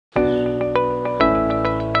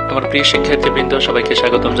আমার প্রিয় শিক্ষার্থীবৃন্দ, সবাইকে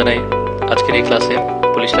স্বাগতম জানাই আজকের এই ক্লাসে।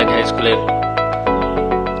 পুলিশ লাইন হাই স্কুলের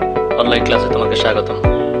অনলাইন ক্লাসে তোমাকে স্বাগতম।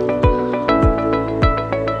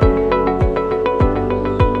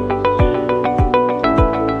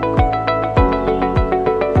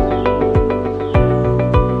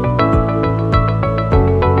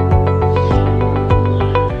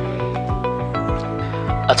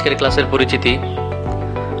 আজকের ক্লাসের পরিচিতি।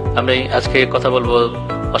 আমরা আজকে কথা বলবো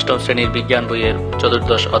অষ্টম শ্রেণীর বিজ্ঞান বইয়ের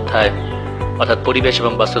চতুর্দশ অধ্যায় অর্থাৎ পরিবেশ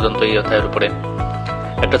এবং বাস্তুতন্ত্র এই অধ্যায়ের উপরে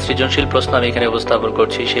একটা সৃজনশীল প্রশ্ন আমি এখানে উপস্থাপন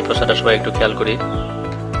করছি। সেই প্রশ্নটা সবাই একটু খেয়াল করি।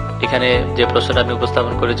 এখানে যে প্রশ্নটা আমি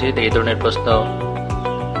উপস্থাপন করেছি এই ধরনের প্রশ্ন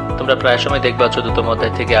তোমরা প্রায় সময় দেখবা চতুর্থ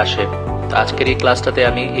অধ্যায় থেকে আসে। তো আজকের এই ক্লাসটাতে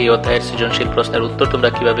আমি এই অধ্যায়ের সৃজনশীল প্রশ্নের উত্তর তোমরা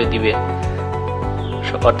কিভাবে দিবে,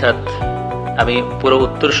 অর্থাৎ আমি পুরো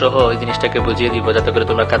উত্তর সহ এই জিনিসটাকে বুঝিয়ে দিব যাতে করে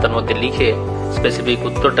তোমরা খাতার মধ্যে লিখে স্পেসিফিক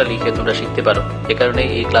উত্তরটা লিখে তোমরা শিখতে পারো। এ কারণে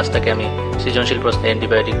এই ক্লাসটাকে আমি সৃজনশীল প্রশ্নে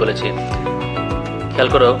অ্যান্টিবায়োটিক বলেছি। খেয়াল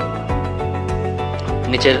করো,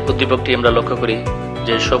 নিচের উদ্দীপকটি আমরা লক্ষ্য করি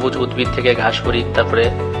যে সবুজ উদ্ভিদ থেকে ঘাস ফড়িং, তারপরে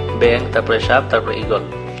ব্যাঙ, তারপরে সাপ, তারপরে ঈগল।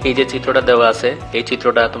 এই যে চিত্রটা দেওয়া আছে এই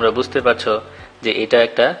চিত্রটা তোমরা বুঝতে পারছো যে এটা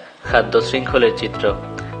একটা খাদ্য শৃঙ্খলের চিত্র।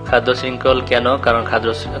 খাদ্য শৃঙ্খল কেন? কারণ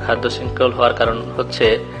খাদ্য শৃঙ্খল হওয়ার কারণ হচ্ছে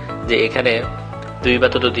যে এখানে দুই বা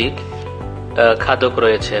ততোধিক খাদক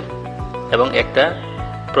রয়েছে এবং একটা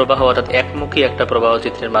প্রবাহ অর্থাৎ একমুখী একটা প্রবাহ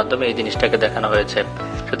চিত্রের মাধ্যমে এই জিনিসটাকে দেখানো হয়েছে।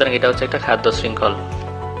 সুতরাং এটা হচ্ছে একটা খাদ্য শৃঙ্খল।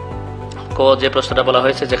 যে প্রশ্নটা বলা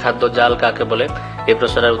হয়েছে যে খাদ্য জাল কাকে বলে, এই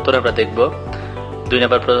প্রশ্নটার উত্তর আমরা দেখব। 2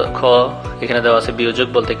 নম্বর খ, এখানে দেওয়া আছে বিয়োজক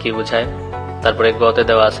বলতে কি বোঝায়। তারপরে গ তে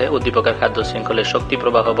দেওয়া আছে উদ্দীপকের খাদ্য শৃঙ্খলের শক্তি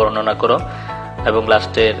প্রবাহ বর্ণনা করো, এবং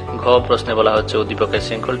লাস্টের ঘ প্রশ্নে বলা হচ্ছে উদ্দীপকের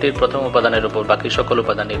শৃঙ্খলটির প্রথম উপাদানের উপর বাকি সকল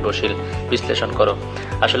উপাদান নির্ভরশীল বিশ্লেষণ করো।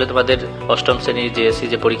 আসলে তোমাদের অষ্টম শ্রেণীর জেএসসি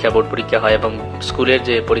যে পরীক্ষা, বোর্ড পরীক্ষা হয় এবং স্কুলের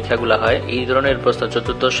যে পরীক্ষাগুলো হয়, এই ধরনের প্রশ্ন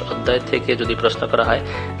চতুর্দশ অধ্যায় থেকে যদি প্রশ্ন করা হয়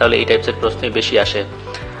তাহলে এই টাইপসের প্রশ্নই বেশি আসে।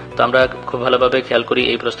 তো আমরা খুব ভালোভাবে খেয়াল করি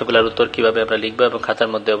এই প্রশ্নগুলোর উত্তর কিভাবে আমরা লিখবো, এবং খাতার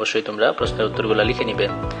মধ্যে অবশ্যই তোমরা প্রশ্নের উত্তরগুলো লিখে নিবে।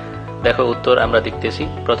 দেখো উত্তর আমরা দেখতেছি।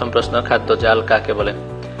 প্রথম প্রশ্ন, খাদ্য জাল কাকে বলে।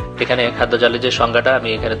 এখানে খাদ্য জালের যে সংজ্ঞাটা আমি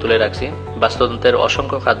এখানে তুলে রাখছি। বাস্তুতন্ত্রের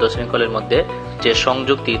অসংখ্য খাদ্য শৃঙ্খলের মধ্যে যে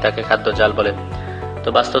সংযুক্তি তাকে খাদ্য জাল বলে। তো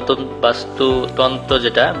বাস্তুতন্ত্র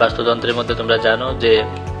যেটা, বাস্তুতন্ত্রের মধ্যে তোমরা জানো যে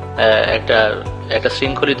একটা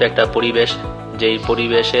শৃঙ্খলিত একটা পরিবেশ, যেই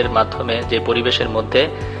পরিবেশের মাধ্যমে যে পরিবেশের মধ্যে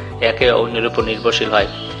একে অন্যের উপর নির্ভরশীল হয়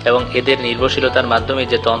এবং এদের নির্ভরশীলতার মাধ্যমে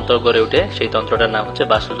যে তন্ত্র গড়ে ওঠে সেই তন্ত্রটার নাম হচ্ছে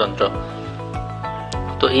বাস্তুতন্ত্র।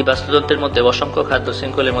 তো এই বাস্তুতন্ত্রের মধ্যে অসংখ্য খাদ্য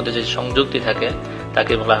শৃঙ্খলের মধ্যে যে সংযুক্তি থাকে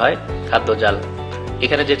তাকে বলা হয় খাদ্য জাল।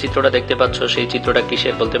 এখানে যে চিত্রটা দেখতে পাচ্ছ সেই চিত্রটা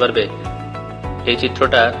কিসের বলতে পারবে? এই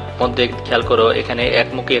চিত্রটার মধ্যে খেয়াল করো, এখানে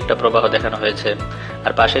একমুখী একটা প্রবাহ দেখানো হয়েছে,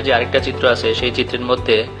 আর পাশে যে আরেকটা চিত্র আছে সেই চিত্রের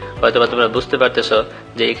মধ্যে হয়তোবা তোমরা বুঝতে পারতেছো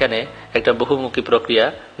যে এখানে একটা বহুমুখী প্রক্রিয়া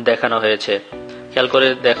দেখানো হয়েছে। খেয়াল করে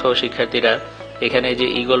দেখো শিক্ষার্থীরা, এখানে যে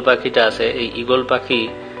ঈগল পাখিটা আছে, এই ঈগল পাখি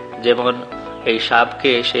যেমন এই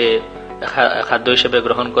সাপকে সে খাদ্য হিসেবে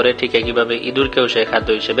গ্রহণ করে, ঠিক একইভাবে ইঁদুরকেও সে খাদ্য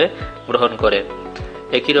হিসেবে গ্রহণ করে।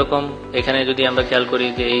 একই রকম এখানে যদি আমরা খেয়াল করি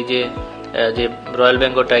যে এই যে রয়্যাল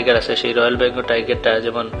বেঙ্গল টাইগার আছে, সেই রয়্যাল বেঙ্গল টাইগারটা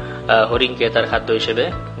যেমন হরিণকে তার খাদ্য হিসেবে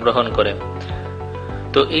গ্রহণ করে।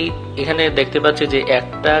 তো এখানে দেখতে পাচ্ছি যে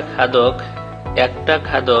একটা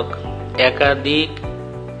খাদক একাধিক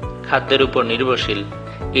খাদ্যের উপর নির্ভরশীল।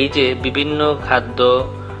 এই যে বিভিন্ন খাদ্য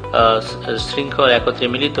শৃঙ্খল একত্রে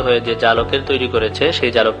মিলিত হয়ে যে জালকের তৈরি করেছে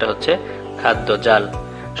সেই জালকটা হচ্ছে খাদ্য জাল।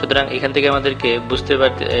 সুতরাং এখান থেকে আমাদেরকে বুঝতে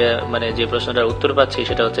পারতে যে প্রশ্নটার উত্তর পাচ্ছি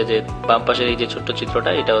সেটা হচ্ছে যে বাম পাশের এই যে ছোট্ট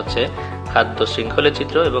চিত্রটা এটা হচ্ছে খাদ্য শৃঙ্খলের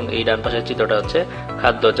চিত্র এবং এই ডান পাশের চিত্রটা হচ্ছে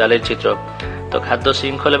খাদ্য জালের চিত্র। তো খাদ্য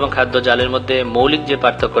শৃঙ্খল এবং খাদ্য জালের মধ্যে মৌলিক যে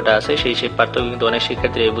পার্থক্যটা আছে সেই পার্থক্য কিন্তু অনেক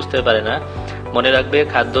শিক্ষার্থী বুঝতে পারে না। মনে রাখবে,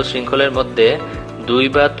 খাদ্য শৃঙ্খলের মধ্যে 2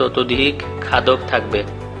 বা ততোধিক খাদক থাকবে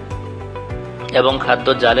এবং খাদ্য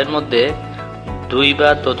জালের মধ্যে 2 বা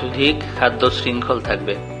ততোধিক খাদ্য শৃঙ্খল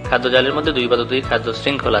থাকবে। খাদ্য জালের মধ্যে 2 বা ততোধিক খাদ্য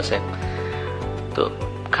শৃঙ্খল আছে। তো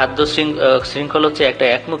খাদ্য শৃঙ্খল হচ্ছে একটা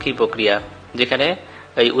একমুখী প্রক্রিয়া যেখানে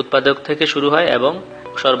এই উৎপাদক থেকে শুরু হয় এবং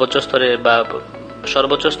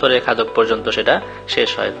সর্বোচ্চ স্তরের খাদক পর্যন্ত সেটা শেষ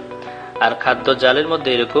হয়। আর খাদ্য জালের মধ্যে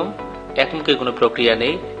এরকম একমুখী কোনো প্রক্রিয়া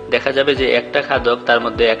নেই। দেখা যাবে যে একটা খাদক তার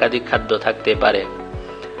মধ্যে একাধিক খাদ্য থাকতে পারে।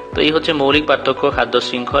 তো এই হচ্ছে মৌলিক পার্থক্য খাদ্য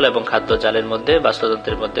শৃঙ্খল এবং খাদ্য জালের মধ্যে।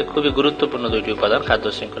 বাস্তুতন্ত্রের মধ্যে খুবই গুরুত্বপূর্ণ 2টি উপাদান, খাদ্য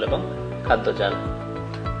শৃঙ্খল এবং খাদ্য জাল।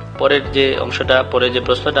 পরের যে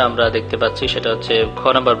প্রশ্নটা আমরা দেখতে পাচ্ছি সেটা হচ্ছে খ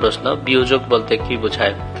নম্বর প্রশ্ন, বিয়োজক বলতে কি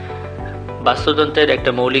বোঝায়। বাস্তুতন্ত্রের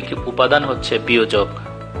একটা মৌলিক উপাদান হচ্ছে বিয়োজক।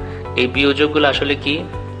 এই বিয়োজকগুলো আসলে কি,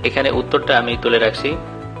 এখানে উত্তরটা আমি তুলে রাখছি।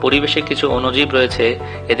 পরিবেশে কিছু অণুজীব রয়েছে,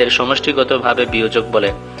 এদের সমষ্টিগতভাবে বিয়োজক বলে।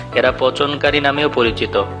 এরা পচনকারী নামেও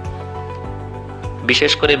পরিচিত।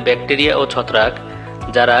 বিশেষ করে ব্যাকটেরিয়া ও ছত্রাক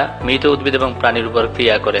যারা মৃত উদ্ভিদ এবং প্রাণীর উপর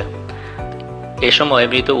ক্রিয়া করে। এ সময়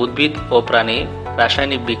মৃত উদ্ভিদ ও প্রাণী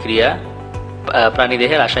রাসায়নিক বিক্রিয়া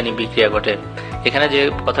প্রাণীদেহে রাসায়নিক বিক্রিয়া ঘটে। এখানে যে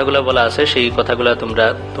কথাগুলো বলা আছে সেই কথাগুলো তোমরা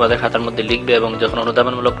তোমাদের খাতার মধ্যে লিখবে এবং যখন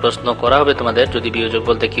অনুধাবনমূলক প্রশ্ন করা হবে তোমাদের, যদি বিয়োজক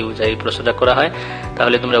বলতে কি বোঝায় এই প্রশ্নটা করা হয়,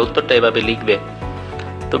 তাহলে তোমরা উত্তরটা এভাবে লিখবে।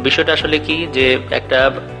 তো বিষয়টা আসলে কি, যে একটা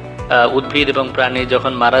উদ্ভিদ এবং প্রাণী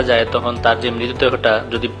যখন মারা যায় তখন তার যে মৃতদেহটা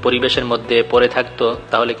যদি পরিবেশের মধ্যে পড়ে থাকতো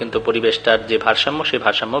তাহলে কিন্তু পরিবেশটার যে ভারসাম্য সেই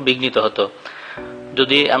ভারসাম্য বিঘ্নিত হতো।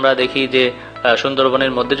 যদি আমরা দেখি যে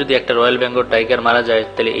সুন্দরবনের মধ্যে যদি একটা রয়্যাল বেঙ্গল টাইগার মারা যায়,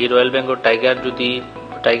 তাহলে এই রয়্যাল বেঙ্গল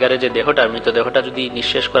টাইগারের যে দেহটা, মৃতদেহটা যদি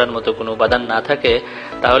নিঃশেষ করার মতো কোনো উপাদান না থাকে,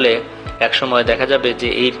 তাহলে একসময় দেখা যাবে যে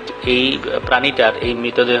এই প্রাণীটার এই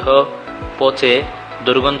মৃতদেহ পচে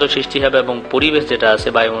দুর্গন্ধ সৃষ্টি হবে এবং পরিবেশ যেটা আছে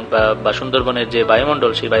বা সুন্দরবনের যে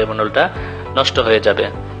বায়ুমণ্ডল, সেই বায়ুমণ্ডলটা নষ্ট হয়ে যাবে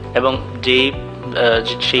এবং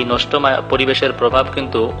সেই নষ্ট পরিবেশের প্রভাব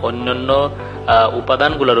কিন্তু অন্যান্য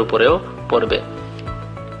উপাদানগুলোর উপরেও পড়বে।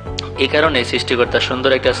 এই কারণে সৃষ্টিকর্তার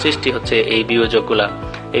সুন্দর একটা সৃষ্টি হচ্ছে এই বিয়োজকগুলা।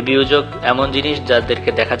 এই বিয়োজক এমন জিনিস যাদেরকে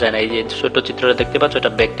দেখা যায় না। এই যে ছোট চিত্রটা দেখতে পাচ্ছ,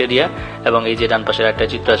 এটা ব্যাকটেরিয়া, এবং এই যে ডান পাশের একটা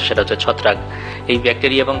চিত্র আছে সেটা হচ্ছে ছত্রাক। এই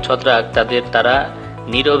ব্যাকটেরিয়া এবং ছত্রাক তারা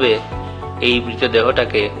নীরবে এই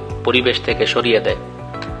মৃতদেহটাকে পরিবেশ থেকে সরিয়ে দেয়।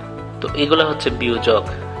 তো এগুলো হচ্ছে বিয়োজক,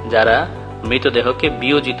 যারা মৃতদেহকে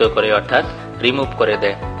বিয়োজিত করে, অর্থাৎ রিমুভ করে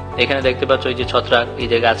দেয়। এখানে দেখতে পাচ্ছ এই যে ছত্রাক, এই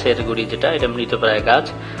যে গাছের গুড়ি, যেটা এটা মৃতপ্রায় গাছ,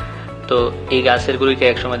 তো এই গাছের গুড়িকে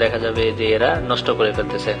একসময় দেখা যাবে যে এরা নষ্ট করে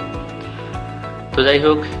ফেলতেছে। তো যাই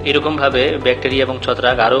হোক, এরকম ভাবে ব্যাকটেরিয়া এবং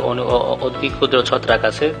ছত্রাক, আরো অতি ক্ষুদ্র ছত্রাক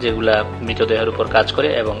আছে যেগুলা মৃতদেহের উপর কাজ করে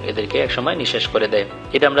এবং এদেরকে একসময় নিঃশেষ করে দেয়।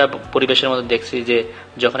 এটা আমরা পরিবেশের মধ্যে দেখছি যে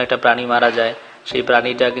যখন একটা প্রাণী মারা যায়, সেই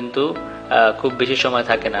প্রাণীটা কিন্তু খুব বেশি সময়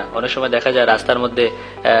থাকে না। অনেক সময় দেখা যায় রাস্তার মধ্যে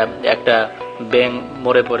একটা ব্যাঙ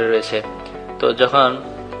মরে পড়ে রয়েছে। তো যখন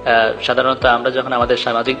সাধারণত আমরা যখন আমাদের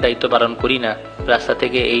সামাজিক দায়িত্ব পালন করি না, রাস্তা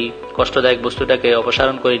থেকে এই কষ্টদায়ক বস্তুটাকে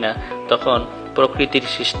অপসারণ করি না, তখন প্রকৃতির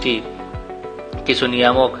সৃষ্টি কিছু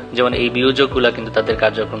নিয়ামক, যেমন এই বিয়োজকগুলা কিন্তু তাদের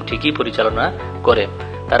কার্যক্রম ঠিকই পরিচালনা করে।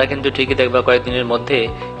 তারা কিন্তু ঠিকই দেখবা কয়েকদিনের মধ্যে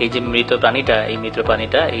এই যে মৃত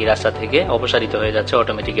প্রাণীটা এই রাস্তা থেকে অপসারিত হয়ে যাচ্ছে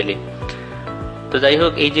অটোমেটিক্যালি। তো যাই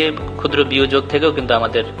হোক, এই যে ক্ষুদ্র বিয়োজক থেকেও কিন্তু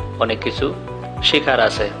আমাদের অনেক কিছু শেখার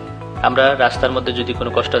আছে। আমরা রাস্তার মধ্যে যদি কোনো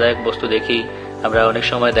কষ্টদায়ক বস্তু দেখি, আমরা অনেক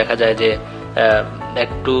সময় দেখা যায় যে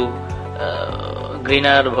একটু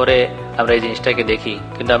ঘৃণার ভরে আমরা এই জিনিসটাকে দেখি,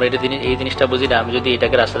 কিন্তু আমরা এই জিনিসটা বুঝি না। আমি যদি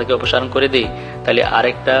এটাকে রাস্তা থেকে অপসারণ করে দিই, তাহলে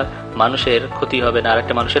আরেকটা মানুষের ক্ষতি হবে না,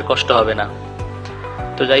 আরেকটা মানুষের কষ্ট হবে না।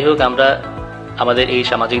 তো যাই হোক, আমরা আমাদের এই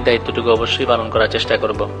সামাজিক দায়িত্বটুকু অবশ্যই পালন করার চেষ্টা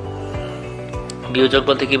করব। বিয়োজক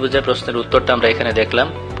বলতে কি বোঝায়, প্রশ্নের উত্তরটা আমরা এখানে দেখলাম।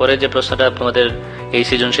 পরে যে প্রশ্নটা তোমাদের এই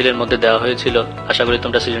সৃজনশীলের মধ্যে দেওয়া হয়েছিল, আশা করি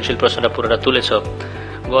তোমরা সৃজনশীল প্রশ্নটা পুরোটা তুলেছ।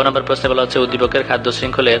 গ নম্বর প্রশ্নে বলা হচ্ছে উদ্দীপকের খাদ্য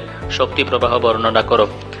শৃঙ্খলের শক্তি প্রবাহ বর্ণনা করো।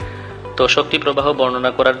 তো শক্তি প্রবাহ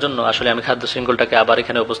বর্ণনা করার জন্য আসলে আমি খাদ্য শৃঙ্খলটাকে আবার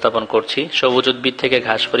এখানে উপস্থাপন করছি। সবুজ উদ্ভিদ থেকে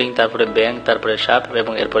ঘাস ফড়িং, তারপরে ব্যাঙ, তারপরে সাপ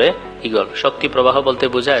এবং এরপরে ঈগল। শক্তি প্রবাহ বলতে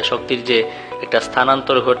বোঝায় শক্তির যে একটা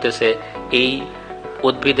স্থানান্তর ঘটতেছে এই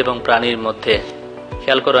উদ্ভিদ এবং প্রাণীর মধ্যে।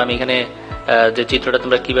 খেয়াল করো, আমি এখানে যে চিত্রটা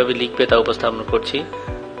তোমরা কিভাবে লিখবে তা উপস্থাপন করছি।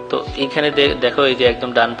 তো এখানে দেখো, এই যে একদম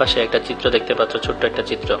ডান পাশে একটা চিত্র দেখতে পাচ্ছ, ছোট্ট একটা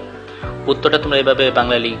চিত্র। উত্তরটা তোমরা এভাবে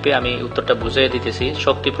বাংলায় লিখবে, আমি উত্তরটা বুঝিয়ে দিতেছি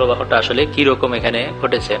শক্তি প্রবাহটা আসলে কি রকম এখানে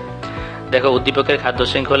ঘটেছে। দেখো, উদ্দীপকের খাদ্য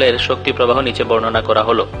শৃঙ্খলের শক্তি প্রবাহ নিচে বর্ণনা করা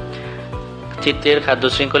হলো। চিত্রের খাদ্য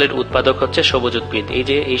শৃঙ্খলের উৎপাদক হচ্ছে সবুজ উদ্ভিদ। এই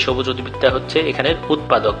যে এই সবুজ উদ্ভিদটা হচ্ছে এখানের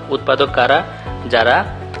উৎপাদক। উৎপাদক কারা? যারা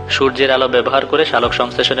সূর্যের আলো ব্যবহার করে সালোক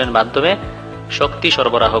সংশ্লেষণের মাধ্যমে শক্তি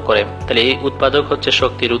সরবরাহ করে। তাহলে এই উৎপাদক হচ্ছে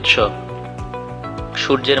শক্তির উৎস।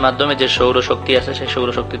 সূর্যের মাধ্যমে যে সৌরশক্তি আছে, সেই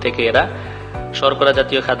সৌরশক্তি থেকে এরা শর্করা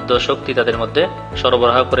জাতীয় খাদ্য শক্তি তাদের মধ্যে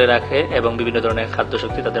সরবরাহ করে রাখে এবং বিভিন্ন ধরনের খাদ্য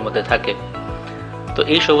শক্তি তাদের মধ্যে থাকে। তো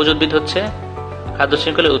এই সবুজ উদ্ভিদ হচ্ছে খাদ্য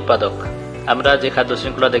শৃঙ্খলের উৎপাদক। আমরা যে খাদ্য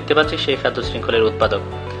শৃঙ্খলা দেখতে পাচ্ছি সেই খাদ্য শৃঙ্খলের উৎপাদক।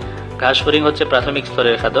 ঘাস ফড়িং হচ্ছে প্রাথমিক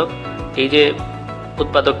স্তরের খাদক। এই যে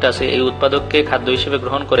উৎপাদকটা আছে, এই উৎপাদককে খাদ্য হিসেবে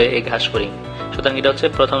গ্রহণ করে এই ঘাস ফড়িং। সুতরাং এটা হচ্ছে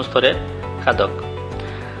প্রথম স্তরের খাদক।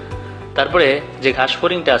 তারপরে যে ঘাস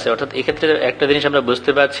ফড়িংটা আছে, অর্থাৎ এক্ষেত্রে একটা জিনিস আমরা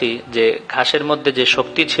বুঝতে পারছি যে ঘাসের মধ্যে যে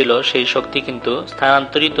শক্তি ছিল সেই শক্তি কিন্তু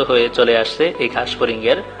স্থানান্তরিত হয়ে চলে আসছে এই ঘাস ফড়িং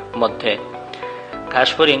এর মধ্যে। ঘাস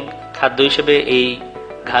ফড়িং খাদ্য হিসেবে এই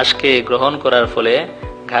ঘাসকে গ্রহণ করার ফলে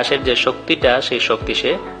ঘাসের যে শক্তিটা, সেই শক্তি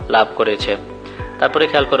সে লাভ করেছে। তারপরে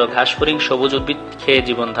খেয়াল করো, ঘাস ফড়িং সবুজ উদ্ভিদ খেয়ে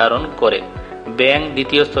জীবন ধারণ করে। ব্যাঙ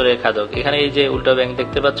দ্বিতীয় স্তরের খাদক। এখানে এই যে উল্টো ব্যাঙ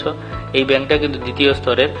দেখতে পাচ্ছ, এই ব্যাঙটা কিন্তু দ্বিতীয়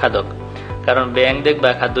স্তরের খাদক। কারণ ব্যাঙ দেখবা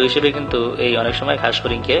খাদ্য হিসেবে কিন্তু এই অনেক সময় ঘাস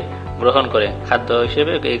ফড়িংকে গ্রহণ করে, খাদ্য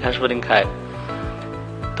হিসেবে এই ঘাস ফড়িং খায়।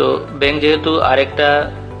 তো ব্যাঙ যেহেতু আরেকটা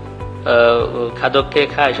খাদককে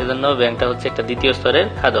খায়, সেজন্য ব্যাঙটা হচ্ছে একটা দ্বিতীয় স্তরের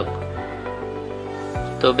খাদক।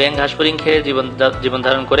 তো ব্যাঙ ঘাস ফড়িং খেয়ে জীবন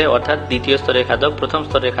ধারণ করে, অর্থাৎ দ্বিতীয় স্তরের খাদক প্রথম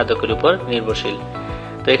স্তরের খাদকের উপর নির্ভরশীল।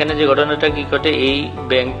 তো এখানে যে ঘটনাটা কি ঘটে, এই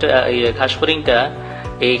ব্যাঙটা ঘাস ফড়িংটা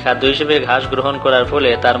এই খাদ্য হিসেবে ঘাস গ্রহণ করার ফলে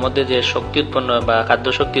তার মধ্যে যে শক্তি উৎপন্ন বা খাদ্য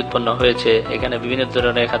শক্তি উৎপন্ন হয়েছে, এখানে বিভিন্ন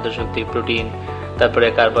ধরনের খাদ্য শক্তি, প্রোটিন, তারপরে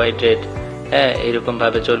কার্বোহাইড্রেট, হ্যাঁ, এইরকম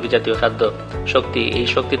ভাবে চর্বি জাতীয় খাদ্য শক্তি, এই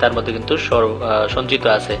শক্তি তার মধ্যে কিন্তু সঞ্চিত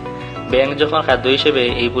আছে। ব্যাঙ যখন খাদ্য হিসেবে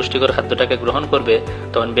এই পুষ্টিকর খাদ্যটাকে গ্রহণ করবে,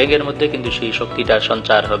 তখন ব্যাঙের মধ্যে কিন্তু সেই শক্তিটার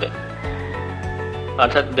সঞ্চার হবে,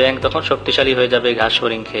 অর্থাৎ ব্যাঙ তখন শক্তিশালী হয়ে যাবে ঘাস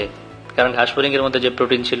ফড়িং খেয়ে। কারণ ঘাস ফড়িং এর মধ্যে যে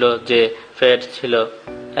প্রোটিন ছিল, যে ফ্যাট ছিল,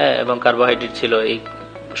 হ্যাঁ, এবং কার্বোহাইড্রেট ছিল, এই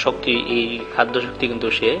শক্তি, এই খাদ্য শক্তি কিন্তু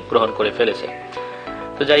সে গ্রহণ করে ফেলেছে।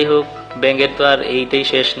 তো যাই হোক, ব্যাঙের তো আর এইটাই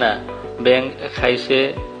শেষ না। ব্যাঙ খাইছে,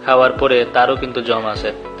 খাওয়ার পরে তারও কিন্তু জম আছে।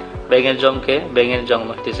 ব্যাঙের জম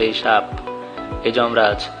হইতেছে এই সাপ, এই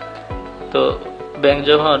যমরাজ। তো ব্যাঙ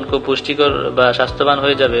যখন খুব পুষ্টিকর বা স্বাস্থ্যবান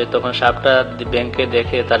হয়ে যাবে, তখন সাপটা ব্যাঙকে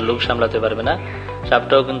দেখে তার লোভ সামলাতে পারবে না।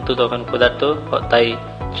 সাপটাও কিন্তু তখন ক্ষুধার্ত, তাই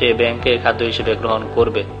সে ব্যাঙকে খাদ্য হিসেবে গ্রহণ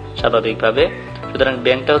করবে স্বাভাবিকভাবে। সুতরাং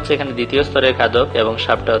ব্যাঙটা হচ্ছে এখানে দ্বিতীয় স্তরের খাদক এবং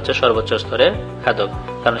সাপটা হচ্ছে সর্বোচ্চ স্তরের খাদক,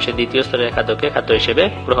 কারণ সে দ্বিতীয় স্তরের খাদককে খাদ্য হিসেবে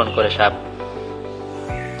গ্রহণ করে সাপ।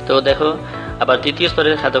 তো দেখো, আবার তৃতীয়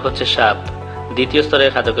স্তরের খাদক হচ্ছে সাপ, দ্বিতীয় স্তরের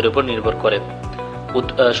খাদকের উপর নির্ভর করে।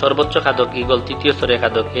 সর্বোচ্চ খাদক ঈগল তৃতীয় স্তরের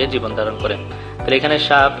খাদকে জীবন ধারণ করে। তাহলে এখানে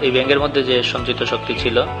সাপ, এই ব্যাঙের মধ্যে যে সঞ্চিত শক্তি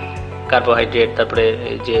ছিল, কার্বোহাইড্রেট, তারপরে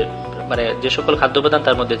যে যে সকল খাদ্য উপাদান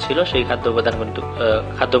তার মধ্যে ছিল, সেই খাদ্য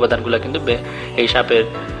উপাদানগুলো কিন্তু এই সাপের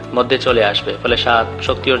মধ্যে চলে আসবে। ফলে সাপ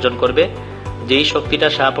শক্তি অর্জন করবে। যেই শক্তিটা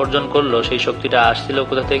সাপ অর্জন করলো, সেই শক্তিটা আসছিল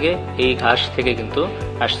কোথা থেকে? এই ঘাস থেকে কিন্তু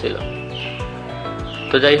আসছিল।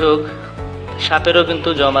 তো যাই হোক, সাপেরও কিন্তু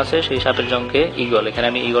জম আছে, সেই সাপের জমকে ঈগল, এখানে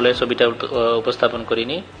আমি ঈগলের ছবিটা উপস্থাপন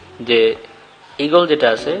করিনি, যে ঈগল যেটা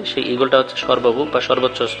আছে সেই ঈগলটা হচ্ছে সর্বভূক বা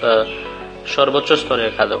সর্বোচ্চ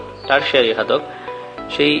স্তরের খাদক, টারশিয়ারি খাদক।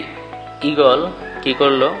 সেই ঈগল কি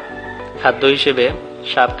করলো? খাদ্য হিসেবে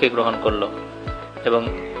সাপকে গ্রহণ করলো, এবং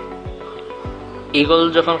ঈগল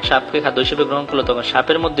যখন সাপকে খাদ্য হিসেবে গ্রহণ করলো, তখন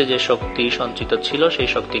সাপের মধ্যে যে শক্তি সঞ্চিত ছিল, সেই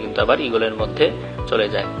শক্তি কিন্তু আবার ঈগলের মধ্যে চলে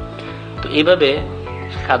যায়। তো এইভাবে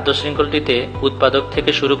খাদ্য শৃঙ্খলটিতে উৎপাদক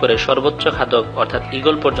থেকে শুরু করে সর্বোচ্চ খাদক অর্থাৎ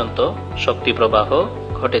ঈগল পর্যন্ত শক্তি প্রবাহ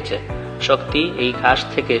ঘটেছে। শক্তি এই ঘাস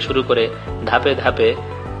থেকে শুরু করে ধাপে ধাপে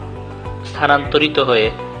স্থানান্তরিত হয়ে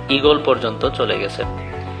ঈগল পর্যন্ত চলে গেছে।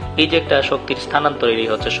 এই যে একটা শক্তির স্থানান্তরই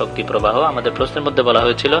হচ্ছে শক্তি প্রবাহ। আমাদের প্রশ্নের মধ্যে বলা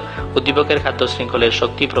হয়েছিল উদ্দীপকের খাদ্য শৃঙ্খলের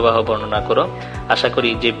শক্তি প্রবাহ বর্ণনা করো। আশা করি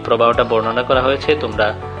যে প্রবাহটা বর্ণনা করা হয়েছে তোমরা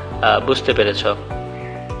বুঝতে পেরেছ,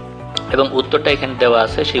 এবং উত্তরটা এখানে দেওয়া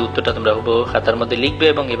আছে। সেই উত্তরটা তোমরা হুবহু খাতার মধ্যে লিখবে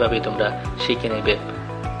এবং এভাবেই তোমরা শিখে নেবে।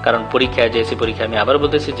 কারণ পরীক্ষায়, জেএসসি পরীক্ষায়, আমি আবার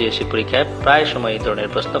বলতেছি, জেএসসি পরীক্ষায় প্রায় সময় এই ধরনের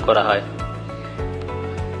প্রশ্ন করা হয়।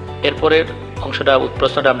 এরপরের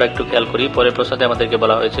প্রশ্নটা আমরা একটু খেয়াল করি। পরের প্রশ্নতে আমাদেরকে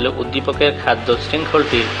বলা হয়েছিল উদ্দীপকের খাদ্য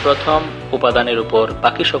শৃঙ্খলটির প্রথম উপাদানের উপর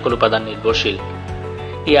বাকি সকল উপাদান নির্ভরশীল।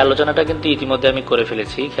 এই আলোচনাটা কিন্তু ইতিমধ্যে আমি করে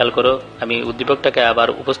ফেলেছি, খেয়াল করো। আমি উদ্দীপকটাকে আবার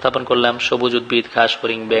উপস্থাপন করলাম সবুজ উদ্ভিদ, ঘাস,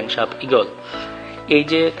 ফড়িং, ব্যাঙ, সাপ, ঈগল। এই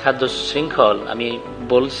যে খাদ্য শৃঙ্খল আমি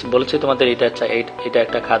বলছি তোমাদের, এটা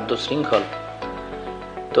একটা খাদ্য শৃঙ্খল।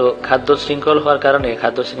 তো খাদ্য শৃঙ্খল হওয়ার কারণে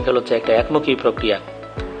খাদ্য শৃঙ্খল হচ্ছে একটা একমুখী প্রক্রিয়া।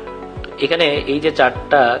 এখানে এই যে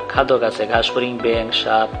চারটা খাদক আছে, ঘাস, ফড়িং, ব্যাঙ,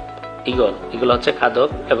 সাপ, ঈগল, এগুলো হচ্ছে খাদক,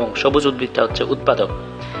 এবং সবুজ উদ্ভিদটা হচ্ছে উৎপাদক।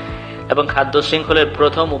 এবং খাদ্য শৃঙ্খলের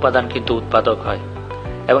প্রথম উপাদান কিন্তু উৎপাদক হয়।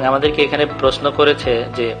 এবং আমাদেরকে এখানে প্রশ্ন করেছে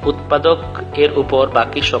যে উৎপাদক এর উপর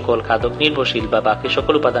বাকি সকল খাদক নির্ভরশীল বা বাকি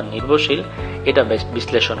সকল উপাদান নির্ভরশীল, এটা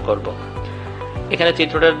বিশ্লেষণ করব। এখানে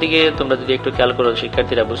চিত্রটার দিকে তোমরা যদি একটু খেয়াল করো,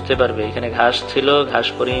 শিক্ষার্থীরা বুঝতে পারবে। এখানে ঘাস ছিল, ঘাস,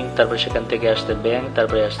 ফড়িং, তারপরে সেখান থেকে আসছে ব্যাঙ,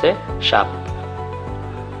 তারপরে আসছে সাপ।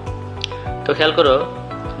 তো খেয়াল করো,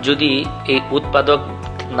 যদি এই উৎপাদক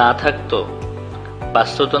না থাকতো,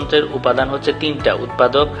 বাস্তুতন্ত্রের উপাদান হচ্ছে তিনটা: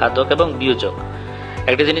 উৎপাদক, খাদক এবং বিয়োজক।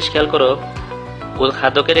 একটা জিনিস খেয়াল করো,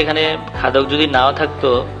 খাদকের এখানে খাদক যদি নাও থাকতো,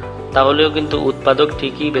 তাহলেও কিন্তু উৎপাদক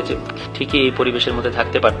ঠিকই এই পরিবেশের মধ্যে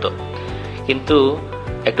থাকতে পারত। কিন্তু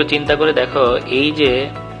একটু চিন্তা করে দেখো, এই যে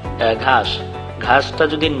ঘাসটা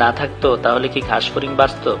যদি না থাকতো, তাহলে কি ঘাস ফড়িং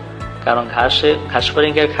বাঁচত? কারণ ঘাস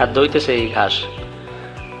ফড়িং এর খাদ্য হইতেছে এই ঘাস।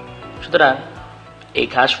 সুতরাং এই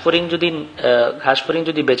ঘাস ফড়িং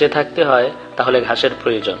যদি বেঁচে থাকতে হয়, তাহলে ঘাসের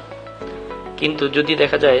প্রয়োজন। কিন্তু যদি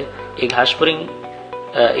দেখা যায় এই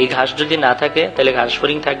ঘাস যদি না থাকে, তাহলে ঘাস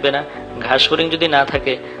ফড়িং থাকবে না। ঘাস ফড়িং যদি না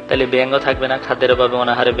থাকে, তাহলে ব্যাঙও থাকবে না, খাদ্যের অভাবে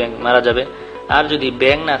অনাহারে ব্যাঙ মারা যাবে। আর যদি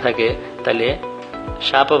ব্যাঙ না থাকে, তাহলে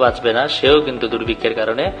সাপও বাঁচবে না, সেও কিন্তু দুর্ভিক্ষের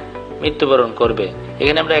কারণে মৃত্যুবরণ করবে।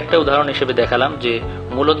 এখানে আমরা একটা উদাহরণ হিসেবে দেখালাম যে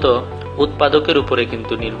মূলত উৎপাদকের উপরে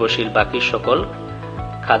কিন্তু নির্ভরশীল বাকি সকল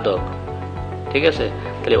খাদক। ঠিক আছে?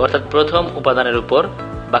 তাহলে অর্থাৎ প্রথম উপাদানের উপর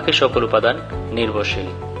বাকি সকল উপাদান নির্ভরশীল।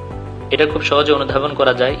 এটা খুব সহজে অনুধাবন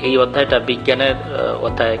করা যায়। এই অধ্যায়টা বিজ্ঞানের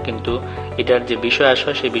অধ্যায়, কিন্তু এটার যে বিষয়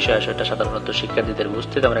আশয় সেই বিষয় আশয়টা সাধারণত শিক্ষার্থীদের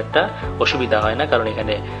বুঝতে তেমন একটা অসুবিধা হয় না, কারণ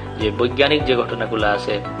এখানে যে বৈজ্ঞানিক যে ঘটনাগুলো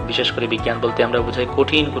আছে, বিশেষ করে বিজ্ঞান বলতে আমরা বুঝাই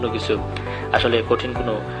কঠিন কোনো কিছু, আসলে কঠিন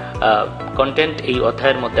কোনো কন্টেন্ট এই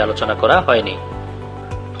অধ্যায়ের মধ্যে আলোচনা করা হয়নি।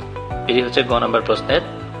 এটি হচ্ছে গ নম্বর প্রশ্নের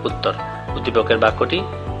উত্তর। উদ্দীপকের বাক্যটি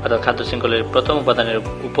অর্থাৎ খাদ্য শৃঙ্খলের প্রথম উপাদানের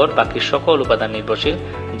উপর বাকি সকল উপাদান নির্ভরশীল,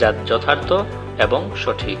 যা যথার্থ এবং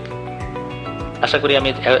সঠিক। আশা করি আমি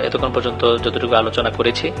এতক্ষণ পর্যন্ত যতটুকু আলোচনা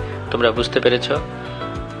করেছি তোমরা বুঝতে পেরেছ,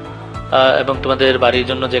 এবং তোমাদের বাড়ির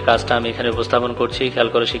জন্য যে কাজটা আমি এখানে উপস্থাপন করছি, খেয়াল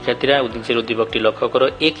করো শিক্ষার্থীরা, নিচের উদ্দীপকটি লক্ষ্য করো।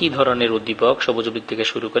 একই ধরনের উদ্দীপক সবুজ উদ্ভিদ থেকে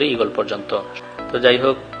শুরু করে ঈগল পর্যন্ত। তো যাই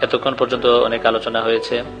হোক, এতক্ষণ পর্যন্ত অনেক আলোচনা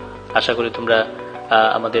হয়েছে, আশা করি তোমরা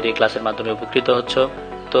আমাদের এই ক্লাসের মাধ্যমে উপকৃত হচ্ছ।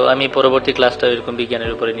 তো আমি পরবর্তী ক্লাসটা এরকম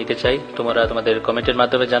বিজ্ঞানের উপরে নিতে চাই। তোমরা তোমাদের কমেন্টের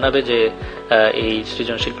মাধ্যমে জানাবে যে এই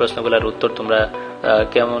সৃজনশীল প্রশ্নগুলোর উত্তর তোমরা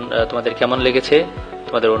তোমাদের কেমন লেগেছে।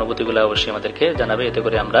 তোমাদের অনুভূতিগুলো অবশ্যই আমাদেরকে জানাবে, এতে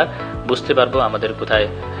করে আমরা বুঝতে পারবো আমাদের কোথায়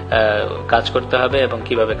কাজ করতে হবে এবং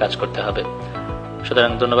কিভাবে কাজ করতে হবে।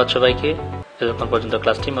 সুতরাং ধন্যবাদ সবাইকে এতক্ষণ পর্যন্ত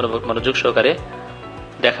ক্লাসটি মনোযোগ সহকারে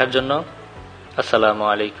দেখার জন্য। আসসালামু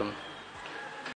আলাইকুম।